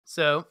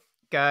So,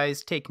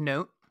 guys, take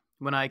note.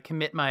 When I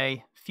commit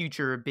my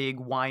future big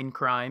wine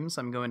crimes,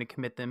 I'm going to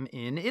commit them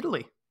in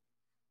Italy.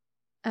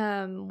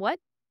 What?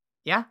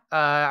 Yeah,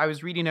 I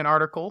was reading an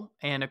article,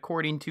 and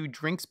according to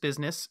Drinks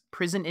Business,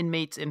 prison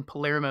inmates in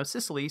Palermo,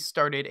 Sicily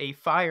started a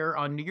fire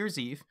on New Year's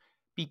Eve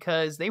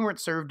because they weren't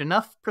served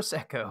enough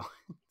Prosecco.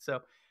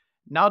 So,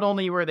 not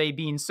only were they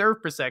being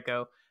served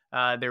Prosecco,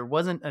 there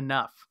wasn't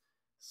enough.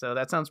 So,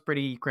 that sounds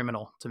pretty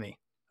criminal to me.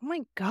 Oh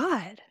my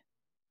God.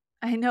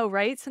 I know,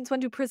 right? Since when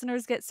do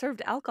prisoners get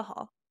served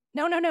alcohol?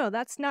 No,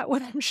 that's not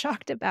what I'm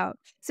shocked about.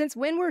 Since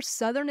when were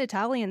Southern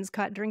Italians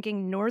caught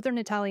drinking Northern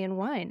Italian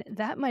wine?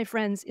 That, my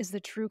friends, is the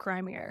true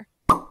crime here.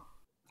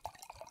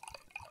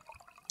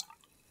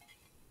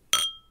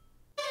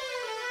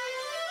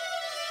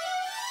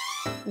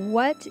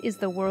 What is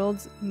the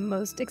world's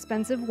most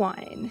expensive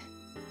wine?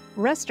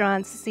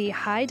 Restaurants see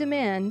high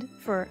demand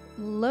for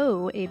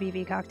low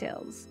ABV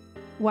cocktails.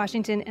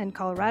 Washington and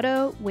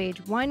Colorado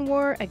wage wine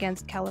war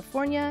against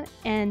California,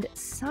 and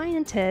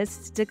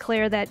scientists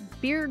declare that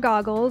beer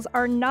goggles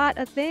are not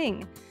a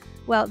thing.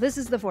 Well, this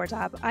is The Four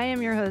Top. I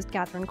am your host,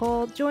 Catherine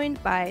Cole,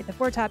 joined by the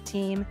Four Top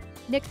team,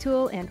 Nick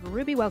Toole and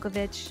Ruby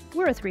Welkovich.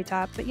 We're a three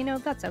top, but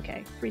that's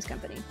okay. Three's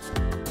company.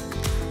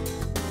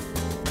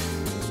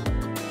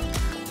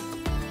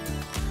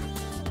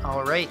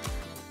 All right.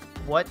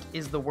 What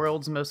is the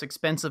world's most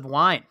expensive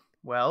wine?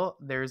 Well,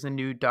 there's a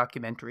new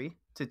documentary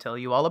to tell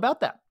you all about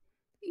that.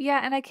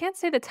 Yeah, and I can't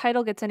say the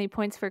title gets any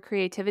points for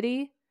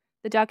creativity.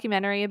 The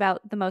documentary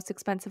about the most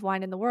expensive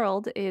wine in the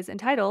world is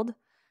entitled,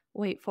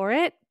 wait for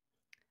it,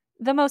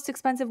 The Most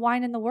Expensive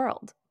Wine in the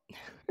World.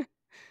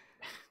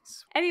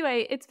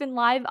 Anyway, it's been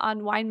live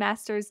on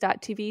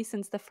winemasters.tv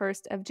since the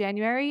 1st of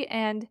January,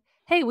 and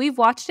hey, we've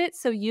watched it,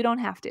 so you don't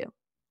have to.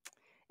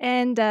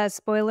 And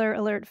spoiler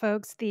alert,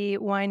 folks, the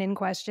wine in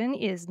question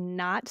is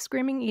not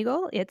Screaming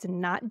Eagle, it's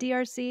not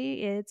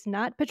DRC, it's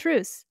not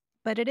Petrus,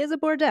 but it is a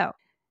Bordeaux.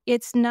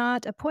 It's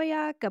not a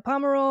Pauillac, a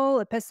Pomerol,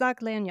 a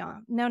Pessac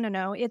Léognan.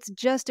 No, it's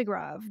just a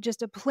Grave,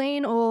 just a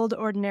plain old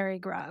ordinary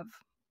Grave.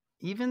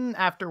 Even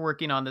after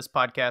working on this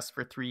podcast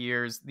for 3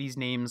 years, these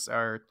names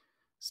are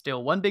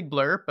still one big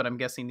blur, but I'm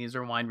guessing these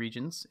are wine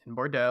regions in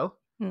Bordeaux.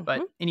 Mm-hmm.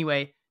 But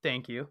anyway,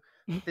 thank you.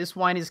 This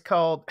wine is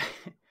called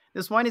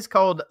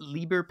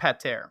Liber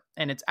Pater,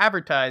 and it's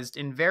advertised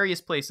in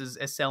various places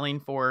as selling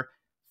for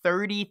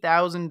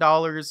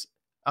 $30,000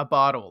 a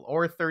bottle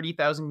or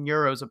 30,000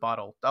 euros a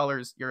bottle.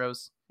 Dollars,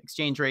 euros,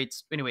 exchange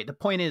rates. Anyway, the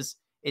point is,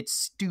 it's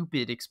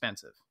stupid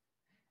expensive.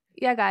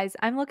 Yeah, guys,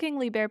 I'm looking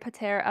Liber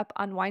Pater up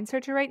on Wine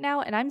Searcher right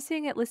now, and I'm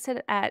seeing it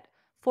listed at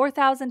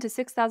 $4,000 to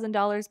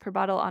 $6,000 per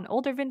bottle on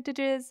older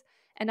vintages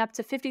and up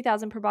to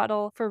 $50,000 per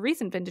bottle for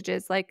recent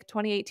vintages like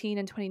 2018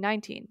 and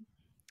 2019.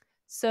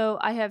 So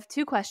I have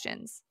two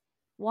questions.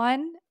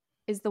 One,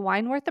 is the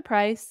wine worth the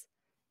price?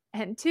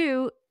 And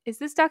two, is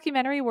this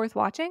documentary worth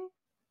watching?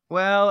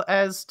 Well,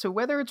 as to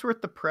whether it's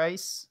worth the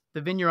price, the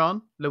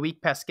vigneron,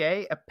 Loïc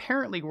Pasquet,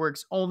 apparently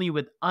works only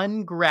with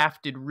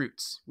ungrafted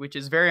roots, which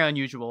is very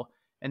unusual,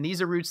 and these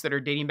are roots that are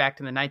dating back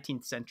to the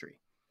 19th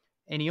century.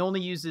 And he only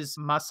uses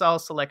Massal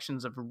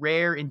selections of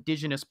rare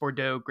indigenous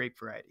Bordeaux grape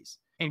varieties.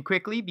 And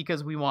quickly,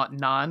 because we want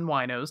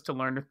non-winos to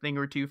learn a thing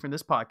or two from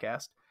this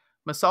podcast,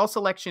 Massal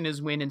selection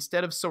is when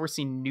instead of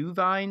sourcing new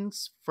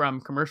vines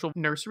from commercial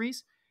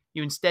nurseries,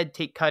 you instead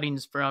take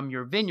cuttings from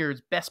your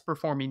vineyard's best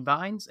performing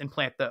vines and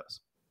plant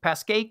those.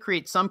 Pasquet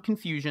creates some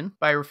confusion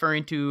by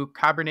referring to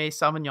Cabernet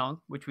Sauvignon,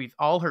 which we've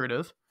all heard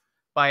of,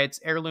 by its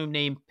heirloom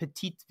name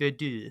Petit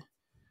Verdure,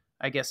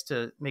 I guess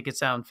to make it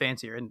sound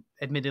fancier, and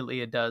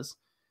admittedly it does.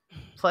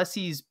 Plus,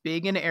 he's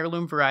big into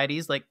heirloom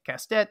varieties like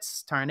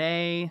Castettes,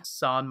 Tarnay,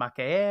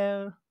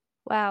 Saint-Macaire.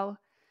 Wow.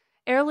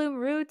 Heirloom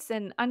roots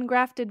and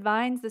ungrafted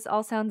vines, this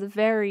all sounds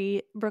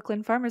very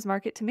Brooklyn Farmers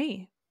Market to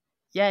me.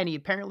 Yeah, and he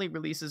apparently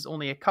releases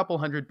only a couple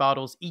hundred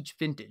bottles each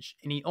vintage,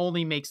 and he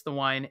only makes the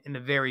wine in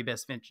the very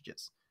best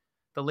vintages.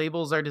 The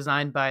labels are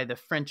designed by the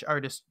French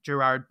artist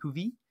Gerard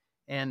Pouvy,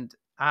 and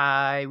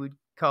I would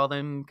call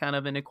them kind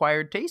of an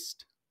acquired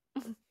taste.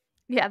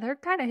 Yeah, they're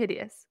kind of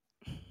hideous.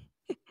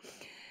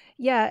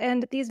 Yeah,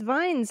 and these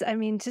vines,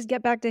 just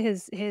get back to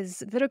his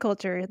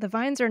viticulture, the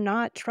vines are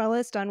not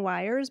trellised on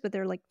wires, but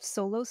they're like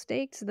solo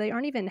staked. They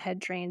aren't even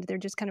head trained. They're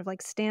just kind of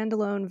like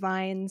standalone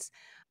vines.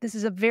 This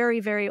is a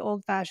very, very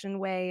old-fashioned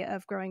way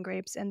of growing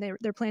grapes, and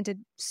they're planted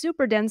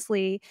super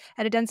densely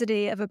at a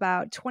density of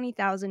about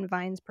 20,000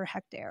 vines per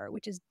hectare,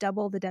 which is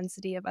double the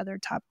density of other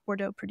top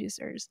Bordeaux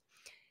producers.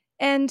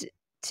 And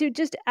to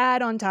just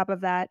add on top of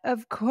that,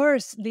 of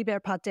course, Liber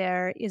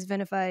Pater is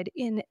vinified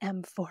in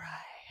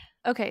amphorae.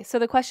 Okay, so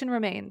the question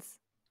remains,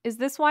 is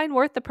this wine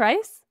worth the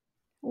price?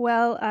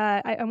 Well,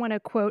 I want to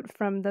quote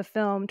from the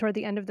film, toward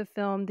the end of the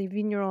film, the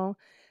vigneron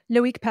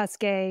Loïc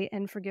Pasquet,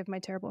 and forgive my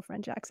terrible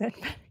French accent,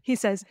 he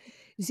says,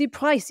 "The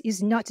price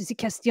is not the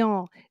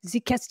question. The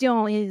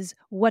question is,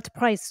 what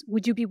price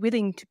would you be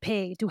willing to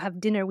pay to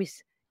have dinner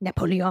with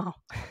Napoleon?"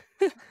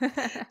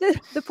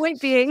 The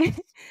point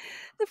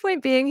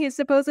being, he's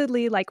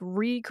supposedly like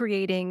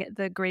recreating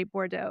the Great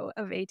Bordeaux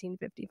of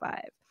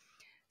 1855.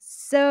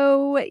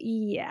 So,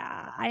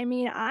 yeah, I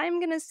mean, I'm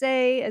going to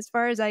say, as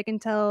far as I can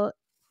tell,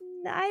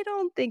 I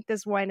don't think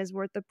this wine is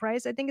worth the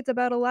price. I think it's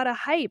about a lot of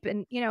hype.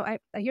 And, I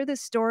hear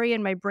this story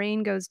and my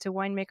brain goes to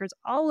winemakers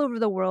all over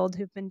the world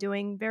who've been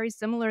doing very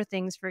similar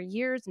things for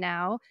years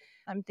now.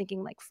 I'm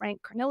thinking like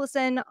Frank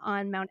Cornelissen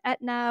on Mount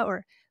Etna,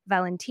 or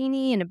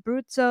Valentini in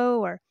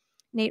Abruzzo, or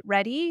Nate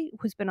Reddy,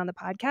 who's been on the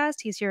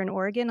podcast. He's here in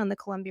Oregon on the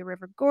Columbia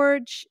River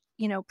Gorge.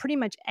 Pretty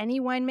much any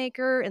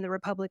winemaker in the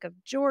Republic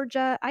of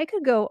Georgia. I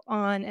could go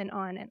on and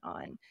on and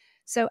on.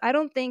 So I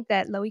don't think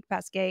that Loic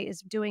Pasquet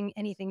is doing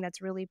anything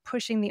that's really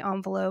pushing the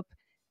envelope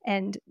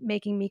and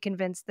making me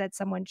convinced that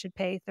someone should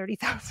pay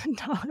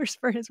 $30,000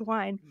 for his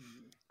wine.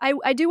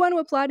 I do want to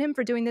applaud him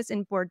for doing this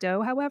in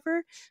Bordeaux,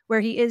 however, where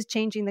he is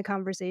changing the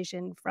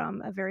conversation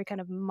from a very kind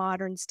of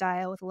modern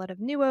style with a lot of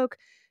new oak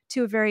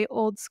to a very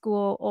old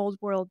school, old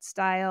world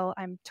style.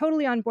 I'm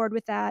totally on board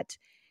with that.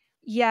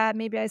 Yeah,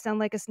 maybe I sound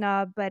like a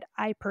snob, but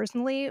I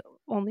personally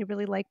only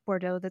really like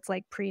Bordeaux that's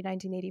like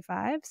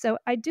pre-1985. So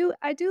I do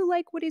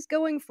like what he's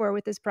going for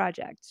with this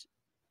project.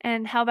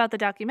 And how about the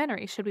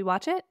documentary? Should we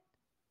watch it?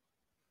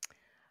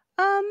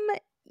 Um,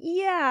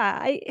 yeah,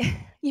 I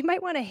you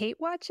might want to hate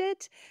watch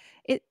it.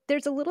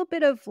 There's a little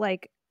bit of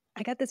like,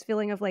 I got this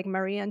feeling of like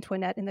Marie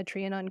Antoinette in the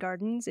Trianon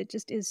Gardens. It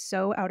just is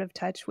so out of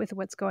touch with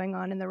what's going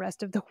on in the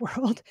rest of the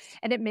world,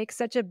 and it makes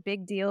such a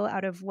big deal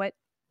out of what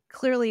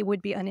clearly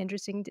would be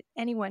uninteresting to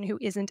anyone who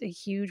isn't a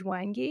huge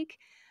wine geek.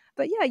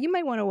 But yeah, you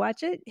might want to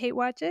watch it, hate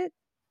watch it.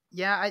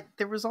 Yeah,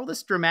 there was all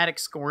this dramatic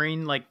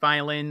scoring, like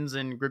violins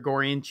and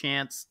Gregorian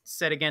chants,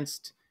 set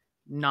against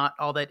not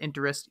all that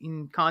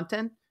interesting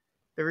content.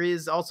 There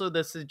is also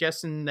the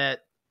suggestion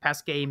that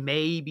Pasquet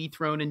may be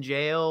thrown in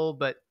jail,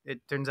 but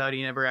it turns out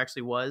he never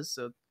actually was.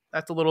 So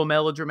that's a little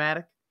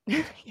melodramatic.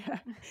 Yeah.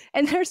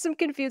 And there's some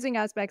confusing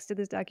aspects to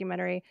this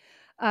documentary.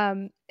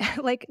 Um,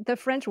 like the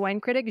French wine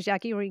critic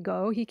Jacques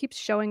Rigaud, he keeps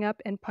showing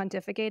up and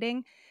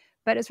pontificating.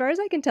 But as far as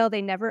I can tell,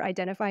 they never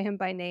identify him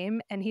by name.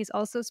 And he's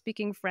also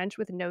speaking French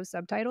with no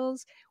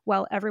subtitles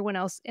while everyone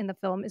else in the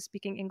film is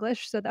speaking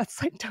English. So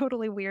that's like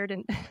totally weird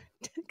and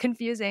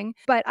confusing.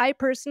 But I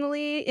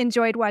personally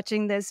enjoyed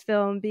watching this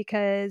film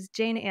because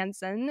Jane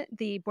Anson,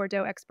 the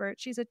Bordeaux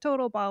expert, she's a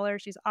total baller.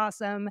 She's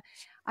awesome.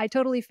 I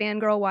totally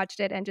fangirl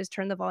watched it and just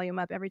turned the volume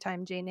up every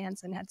time Jane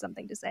Anson had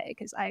something to say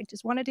because I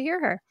just wanted to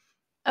hear her.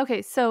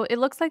 Okay, so it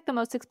looks like the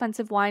most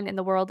expensive wine in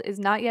the world is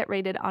not yet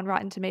rated on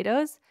Rotten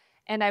Tomatoes.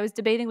 And I was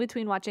debating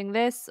between watching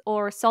this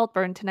or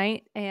Saltburn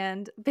tonight.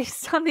 And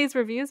based on these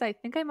reviews, I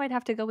think I might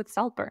have to go with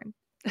Saltburn.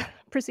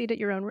 Proceed at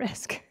your own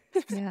risk.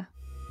 Yeah.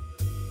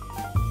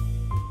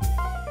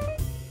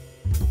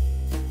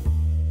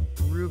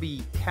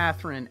 Ruby,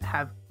 Catherine,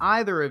 have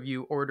either of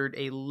you ordered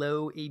a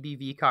low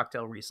ABV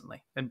cocktail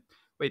recently? And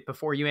wait,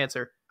 before you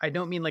answer, I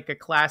don't mean like a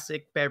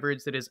classic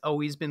beverage that has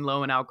always been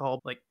low in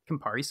alcohol, like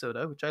Campari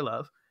soda, which I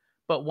love,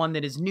 but one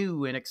that is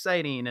new and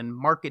exciting and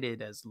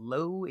marketed as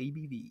low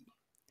ABV.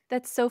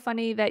 That's so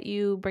funny that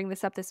you bring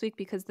this up this week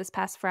because this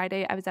past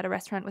Friday I was at a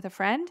restaurant with a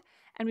friend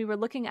and we were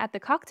looking at the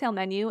cocktail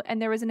menu and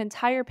there was an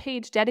entire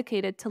page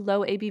dedicated to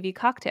low ABV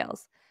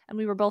cocktails. And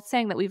we were both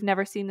saying that we've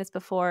never seen this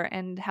before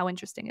and how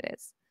interesting it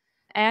is.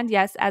 And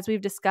yes, as we've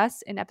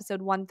discussed in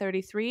episode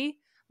 133,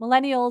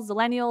 millennials,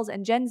 zillennials,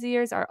 and Gen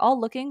Zers are all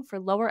looking for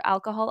lower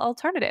alcohol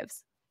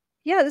alternatives.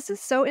 Yeah, this is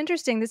so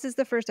interesting. This is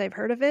the first I've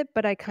heard of it,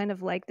 but I kind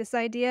of like this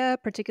idea,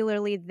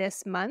 particularly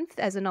this month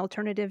as an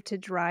alternative to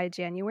dry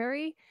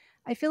January.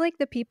 I feel like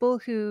the people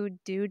who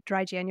do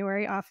dry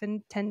January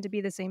often tend to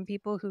be the same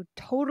people who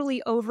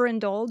totally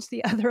overindulge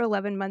the other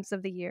 11 months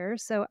of the year.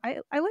 So I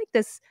like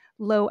this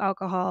low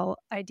alcohol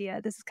idea.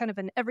 This is kind of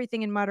an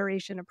everything in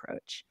moderation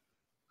approach.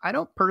 I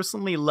don't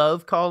personally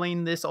love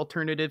calling this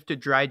alternative to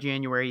dry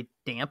January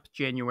damp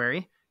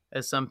January,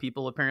 as some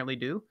people apparently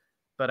do,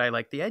 but I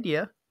like the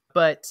idea.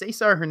 But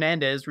Cesar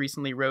Hernandez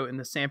recently wrote in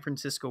the San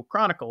Francisco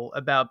Chronicle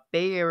about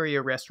Bay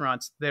Area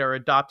restaurants that are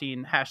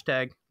adopting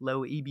hashtag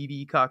low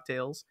ABV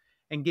cocktails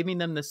and giving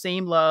them the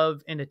same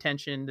love and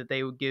attention that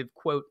they would give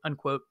quote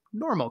unquote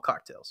normal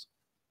cocktails.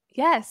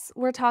 Yes,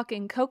 we're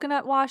talking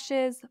coconut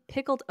washes,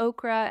 pickled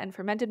okra, and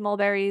fermented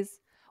mulberries.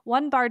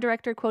 One bar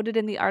director quoted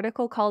in the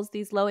article calls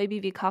these low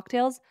ABV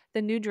cocktails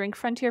the new drink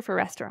frontier for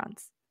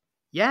restaurants.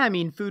 Yeah, I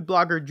mean, food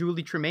blogger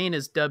Julie Tremaine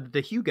has dubbed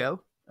the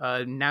Hugo,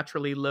 a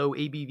naturally low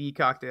ABV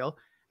cocktail,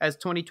 as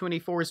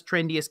 2024's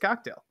trendiest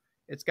cocktail.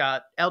 It's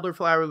got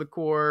elderflower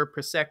liqueur,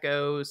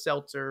 prosecco,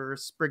 seltzer,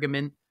 sprig of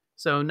mint,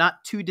 so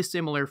not too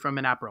dissimilar from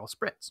an Aperol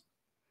Spritz.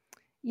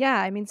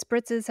 Yeah, I mean,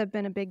 spritzes have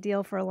been a big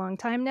deal for a long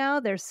time now.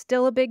 They're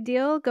still a big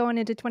deal going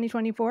into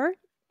 2024.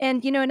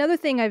 And another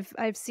thing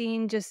I've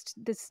seen just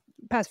this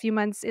past few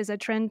months is a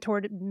trend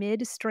toward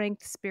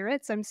mid-strength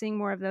spirits. I'm seeing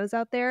more of those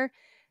out there.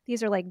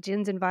 These are like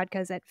gins and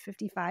vodkas at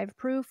 55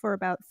 proof or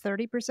about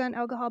 30%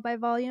 alcohol by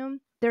volume.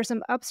 There's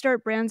some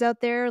upstart brands out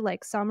there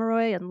like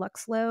Someroy and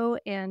Luxlow,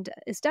 and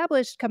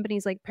established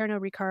companies like Pernod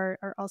Ricard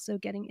are also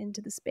getting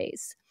into the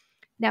space.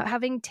 Now,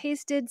 having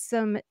tasted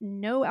some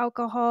no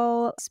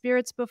alcohol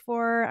spirits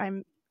before,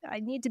 I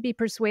need to be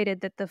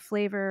persuaded that the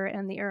flavor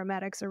and the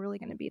aromatics are really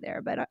going to be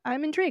there, but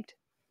I'm intrigued.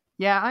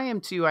 Yeah, I am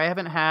too. I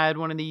haven't had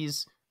one of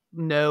these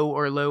no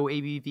or low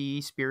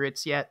ABV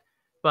spirits yet,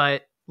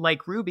 but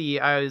like Ruby,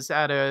 I was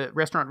at a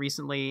restaurant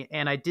recently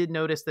and I did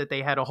notice that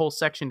they had a whole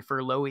section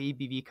for low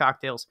ABV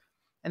cocktails.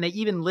 And they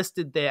even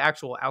listed the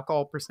actual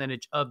alcohol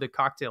percentage of the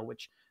cocktail,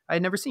 which I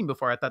had never seen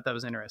before. I thought that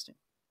was interesting.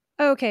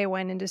 Okay,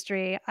 wine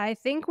industry. I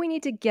think we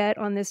need to get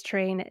on this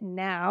train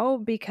now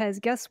because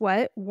guess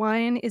what?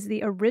 Wine is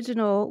the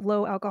original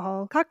low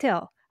alcohol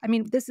cocktail. I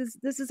mean, this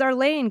is our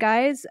lane,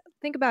 guys.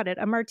 Think about it.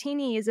 A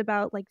martini is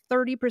about like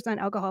 30%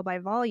 alcohol by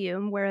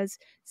volume, whereas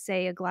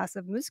say a glass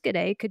of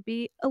muscadet could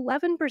be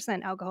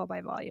 11% alcohol by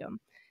volume.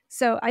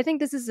 So I think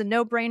this is a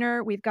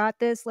no-brainer. We've got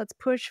this. Let's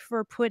push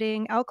for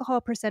putting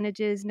alcohol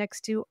percentages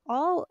next to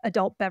all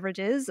adult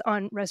beverages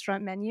on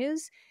restaurant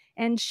menus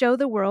and show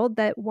the world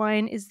that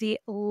wine is the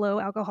low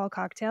alcohol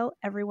cocktail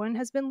everyone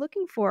has been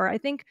looking for. I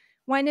think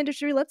wine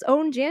industry, let's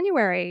own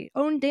January.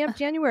 Own damp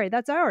January.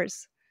 That's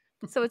ours.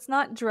 So it's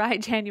not dry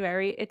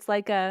January. It's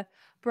like a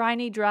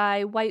briny,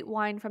 dry white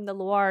wine from the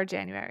Loire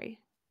January.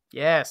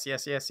 Yes,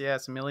 yes, yes,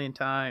 yes, a million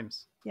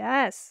times.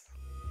 Yes.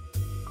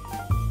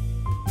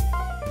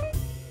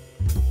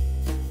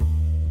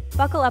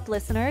 Buckle up,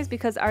 listeners,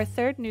 because our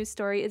third news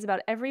story is about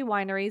every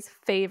winery's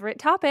favorite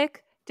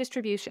topic,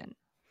 distribution.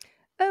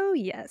 Oh,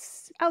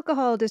 yes.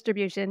 Alcohol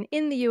distribution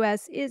in the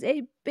US is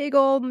a big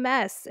old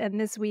mess. And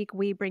this week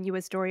we bring you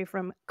a story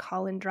from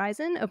Colin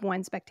Dreisen of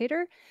Wine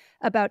Spectator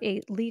about a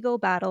legal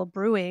battle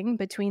brewing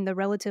between the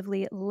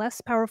relatively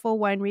less powerful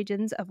wine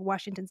regions of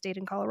Washington State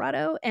and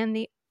Colorado and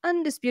the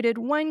undisputed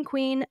wine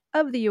queen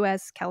of the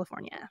US,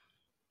 California.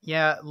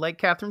 Yeah, like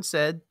Catherine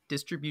said,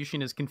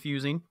 distribution is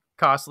confusing,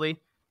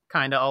 costly,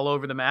 kind of all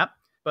over the map.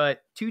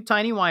 But two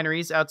tiny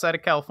wineries outside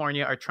of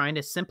California are trying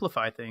to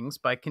simplify things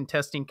by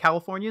contesting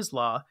California's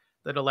law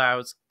that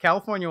allows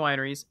California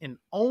wineries and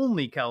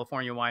only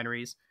California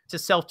wineries to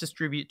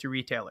self-distribute to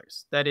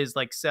retailers. That is,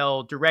 like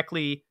sell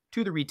directly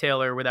to the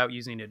retailer without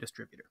using a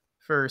distributor.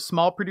 For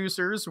small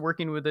producers,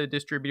 working with a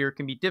distributor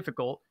can be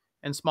difficult,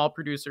 and small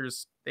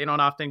producers, they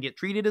don't often get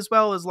treated as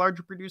well as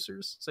larger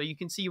producers. So you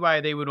can see why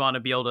they would want to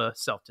be able to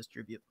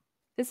self-distribute.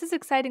 This is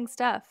exciting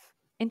stuff.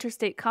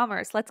 Interstate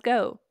commerce. Let's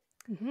go.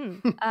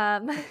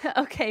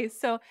 Okay,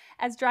 so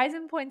as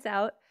Dreisen points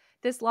out,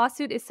 this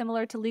lawsuit is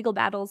similar to legal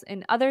battles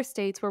in other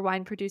states where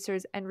wine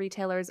producers and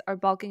retailers are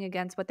balking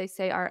against what they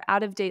say are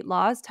out-of-date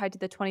laws tied to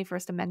the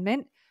 21st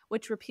Amendment,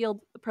 which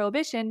repealed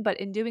prohibition, but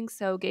in doing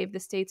so gave the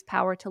states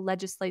power to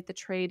legislate the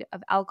trade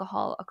of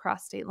alcohol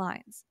across state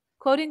lines.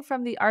 Quoting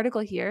from the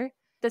article here,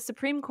 the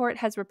Supreme Court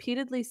has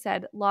repeatedly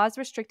said laws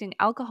restricting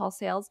alcohol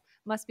sales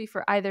must be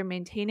for either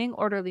maintaining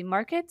orderly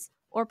markets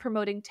or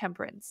promoting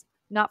temperance,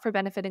 not for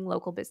benefiting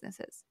local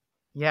businesses.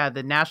 Yeah,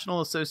 the National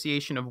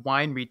Association of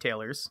Wine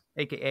Retailers,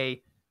 aka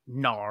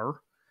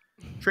NAR,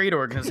 trade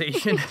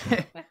organization,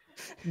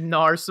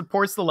 NAR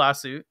supports the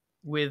lawsuit,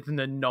 with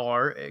the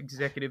NAR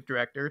executive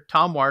director,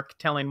 Tom Wark,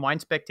 telling Wine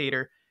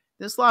Spectator,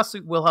 this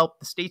lawsuit will help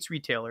the state's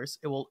retailers.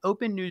 It will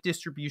open new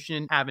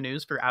distribution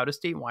avenues for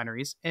out-of-state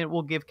wineries, and it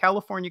will give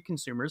California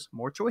consumers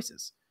more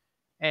choices.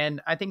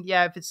 And I think,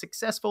 yeah, if it's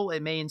successful,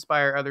 it may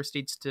inspire other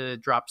states to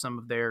drop some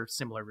of their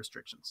similar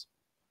restrictions.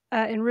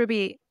 And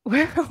Ruby,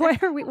 why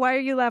are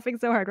you laughing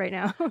so hard right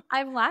now?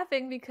 I'm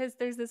laughing because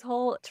there's this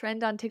whole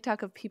trend on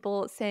TikTok of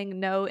people saying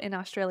no in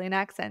Australian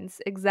accents,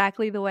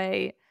 exactly the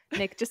way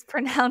Nick just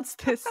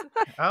pronounced this,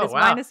 Oh, this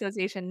wow. wine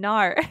association,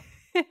 NAR.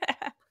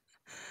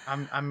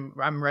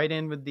 I'm right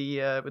in with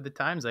the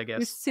times, I You're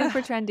guess. super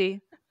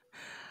trendy.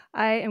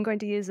 I am going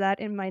to use that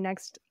in my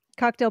next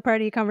cocktail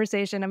party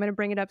conversation. I'm going to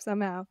bring it up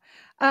somehow.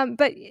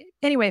 But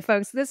anyway,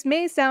 folks, this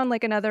may sound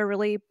like another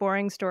really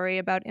boring story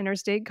about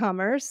interstate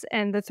commerce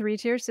and the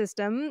three-tier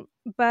system,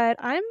 but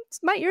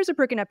my ears are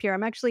perking up here.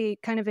 I'm actually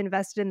kind of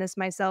invested in this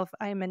myself.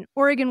 I'm an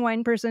Oregon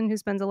wine person who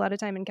spends a lot of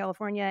time in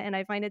California, and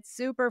I find it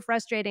super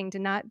frustrating to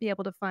not be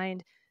able to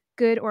find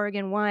good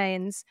Oregon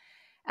wines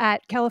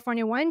at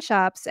California wine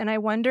shops. And I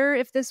wonder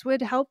if this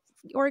would help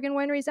Oregon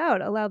wineries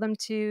out, allow them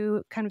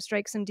to kind of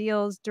strike some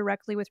deals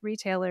directly with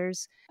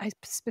retailers. I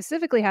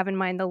specifically have in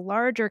mind the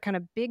larger kind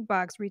of big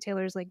box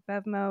retailers like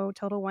Bevmo,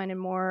 Total Wine, and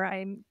more.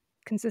 I'm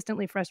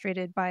consistently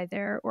frustrated by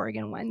their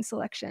Oregon wine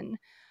selection.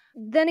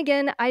 Then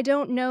again, I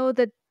don't know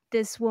that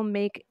this will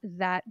make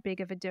that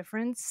big of a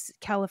difference.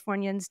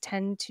 Californians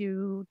tend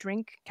to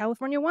drink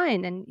California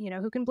wine, and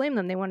who can blame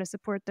them? They want to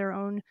support their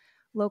own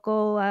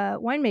local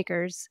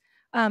winemakers.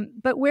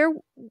 But where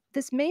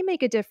this may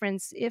make a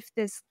difference if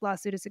this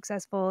lawsuit is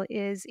successful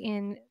is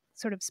in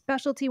sort of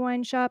specialty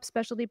wine shops,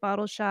 specialty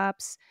bottle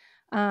shops,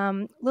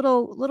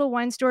 little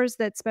wine stores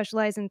that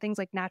specialize in things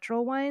like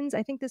natural wines.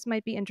 I think this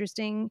might be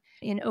interesting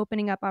in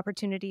opening up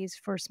opportunities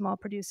for small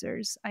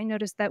producers. I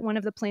noticed that one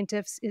of the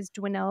plaintiffs is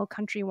Dwinell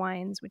Country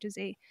Wines, which is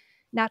a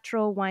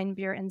natural wine,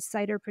 beer, and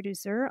cider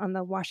producer on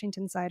the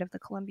Washington side of the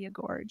Columbia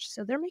Gorge.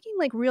 So they're making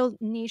like real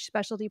niche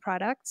specialty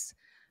products.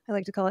 I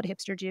like to call it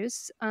hipster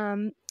juice.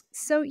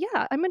 So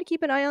yeah, I'm going to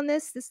keep an eye on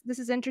this. This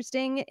is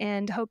interesting,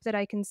 and hope that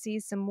I can see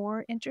some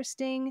more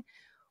interesting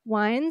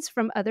wines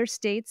from other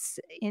states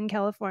in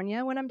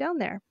California when I'm down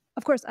there.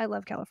 Of course, I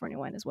love California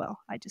wine as well.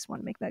 I just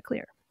want to make that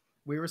clear.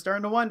 We were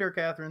starting to wonder,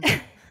 Catherine.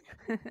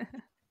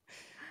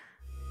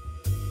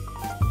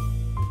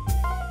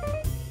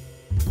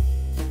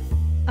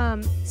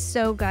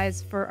 So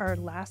guys, for our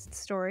last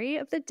story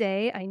of the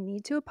day, I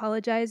need to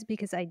apologize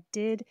because I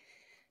did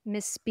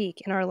misspeak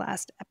in our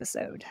last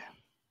episode.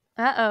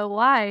 Uh-oh,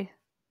 why?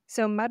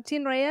 So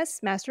Martin Reyes,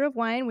 Master of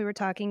Wine, we were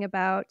talking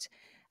about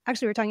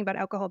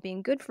alcohol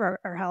being good for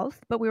our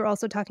health, but we were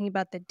also talking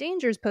about the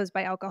dangers posed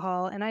by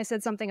alcohol. And I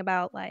said something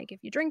about, like,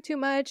 if you drink too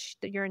much,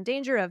 that you're in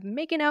danger of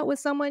making out with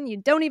someone you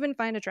don't even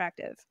find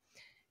attractive.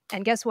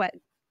 And guess what?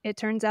 It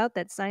turns out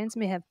that science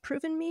may have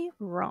proven me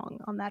wrong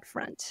on that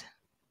front.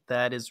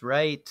 That is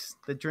right.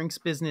 The drinks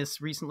business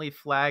recently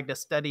flagged a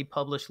study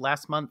published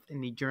last month in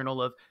the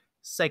Journal of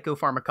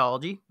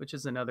Psychopharmacology, which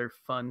is another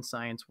fun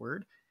science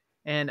word.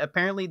 And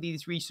apparently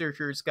these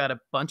researchers got a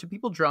bunch of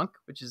people drunk,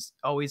 which is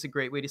always a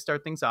great way to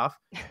start things off,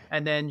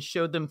 and then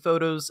showed them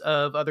photos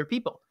of other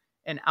people.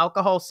 And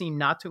alcohol seemed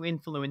not to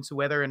influence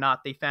whether or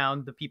not they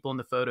found the people in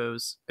the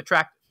photos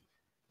attractive.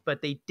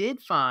 But they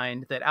did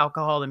find that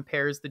alcohol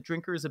impairs the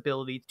drinker's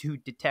ability to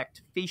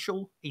detect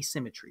facial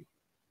asymmetry.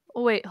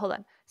 Wait, hold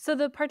on. So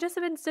the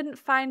participants didn't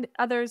find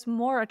others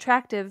more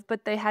attractive,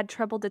 but they had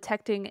trouble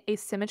detecting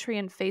asymmetry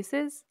in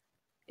faces?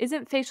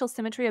 Isn't facial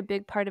symmetry a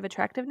big part of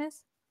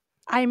attractiveness?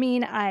 I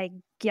mean, I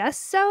guess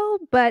so,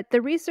 but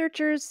the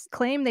researchers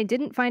claim they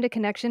didn't find a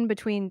connection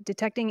between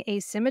detecting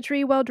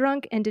asymmetry while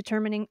drunk and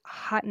determining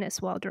hotness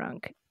while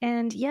drunk.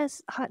 And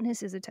yes,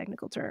 hotness is a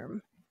technical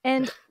term.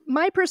 And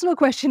my personal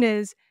question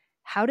is,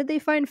 how did they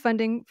find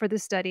funding for the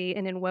study,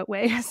 and in what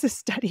way is the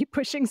study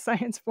pushing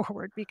science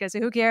forward? Because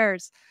who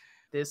cares?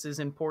 This is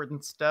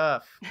important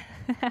stuff.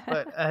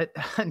 But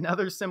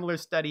another similar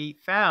study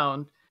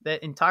found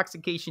that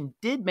intoxication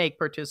did make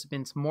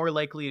participants more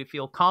likely to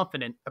feel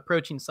confident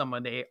approaching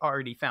someone they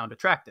already found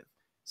attractive.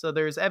 So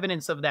there's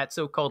evidence of that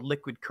so-called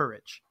liquid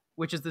courage,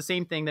 which is the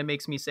same thing that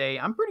makes me say,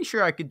 I'm pretty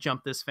sure I could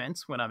jump this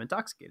fence when I'm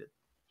intoxicated.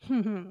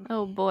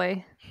 Oh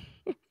boy.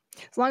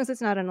 As long as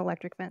it's not an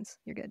electric fence,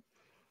 you're good.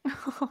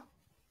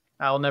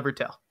 I'll never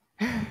tell.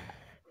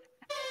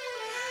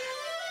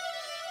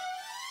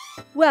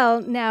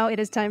 Well, now it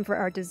is time for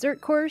our dessert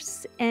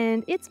course,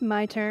 and it's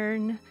my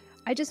turn.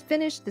 I just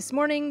finished this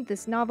morning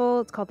this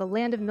novel. It's called The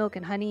Land of Milk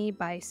and Honey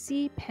by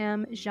C.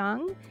 Pam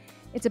Zhang.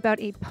 It's about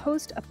a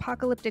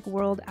post-apocalyptic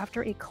world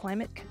after a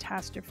climate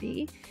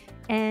catastrophe.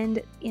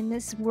 And in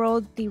this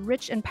world, the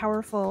rich and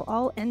powerful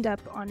all end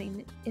up on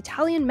an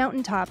Italian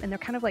mountaintop, and they're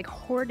kind of like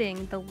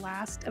hoarding the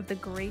last of the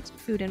great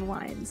food and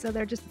wine. So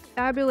they're just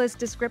fabulous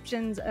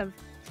descriptions of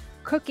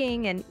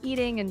cooking and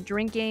eating and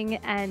drinking,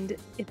 and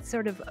it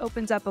sort of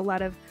opens up a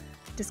lot of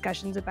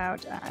discussions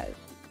about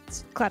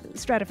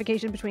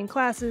stratification between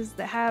classes,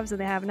 the haves and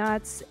the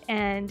have-nots,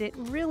 and it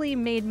really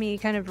made me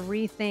kind of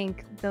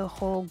rethink the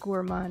whole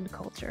gourmand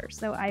culture.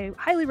 So I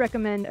highly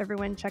recommend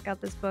everyone check out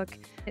this book.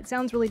 It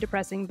sounds really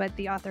depressing, but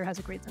the author has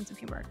a great sense of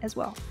humor as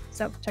well.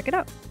 So check it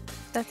out.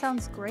 That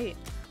sounds great.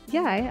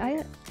 Yeah,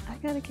 I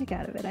got a kick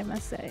out of it, I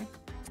must say.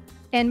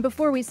 And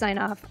before we sign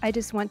off, I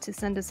just want to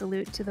send a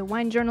salute to the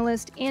wine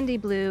journalist Andy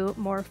Blue,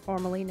 more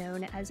formally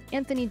known as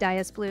Anthony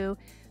Dias Blue,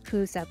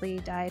 who sadly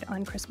died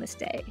on Christmas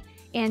Day.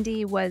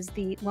 Andy was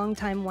the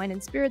longtime wine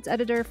and spirits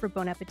editor for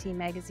Bon Appetit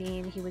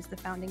magazine. He was the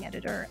founding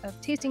editor of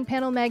Tasting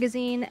Panel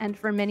magazine, and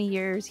for many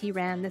years he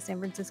ran the San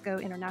Francisco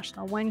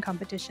International Wine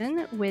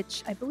Competition,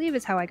 which I believe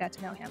is how I got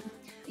to know him.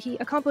 He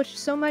accomplished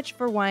so much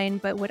for wine,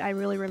 but what I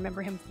really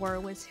remember him for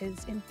was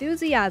his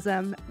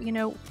enthusiasm. You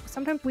know,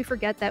 sometimes we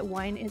forget that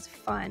wine is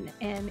fun,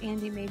 and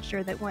Andy made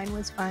sure that wine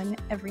was fun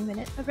every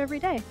minute of every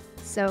day.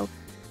 So,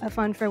 a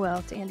fond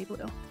farewell to Andy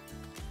Blue.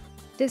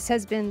 This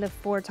has been the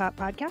Four Top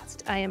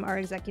Podcast. I am our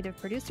executive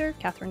producer,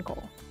 Catherine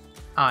Cole.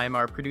 I'm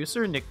our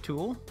producer, Nick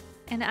Toole.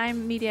 And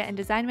I'm media and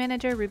design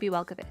manager, Ruby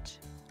Welkovich.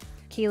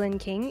 Keelan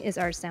King is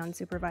our sound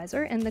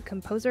supervisor and the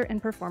composer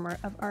and performer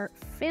of our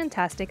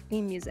fantastic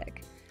theme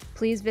music.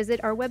 Please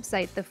visit our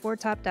website,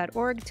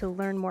 thefourtop.org, to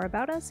learn more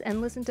about us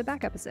and listen to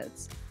back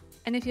episodes.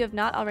 And if you have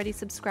not already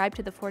subscribed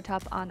to The Four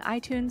Top on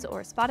iTunes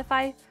or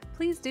Spotify,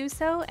 please do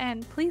so,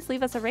 and please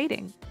leave us a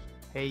rating.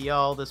 Hey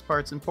y'all, this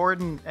part's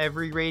important.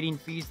 Every rating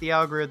feeds the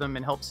algorithm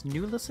and helps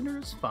new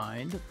listeners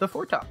find the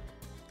Four Top.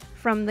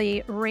 From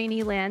the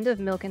rainy land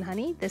of milk and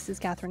honey, this is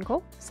Catherine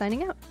Cole,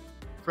 signing out.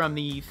 From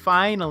the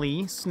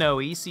finally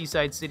snowy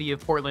seaside city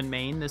of Portland,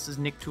 Maine, this is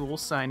Nick Toole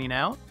signing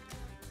out.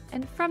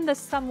 And from the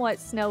somewhat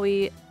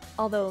snowy,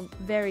 although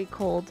very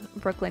cold,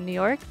 Brooklyn, New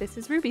York, this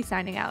is Ruby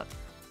signing out.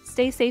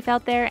 Stay safe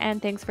out there, and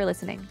thanks for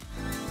listening.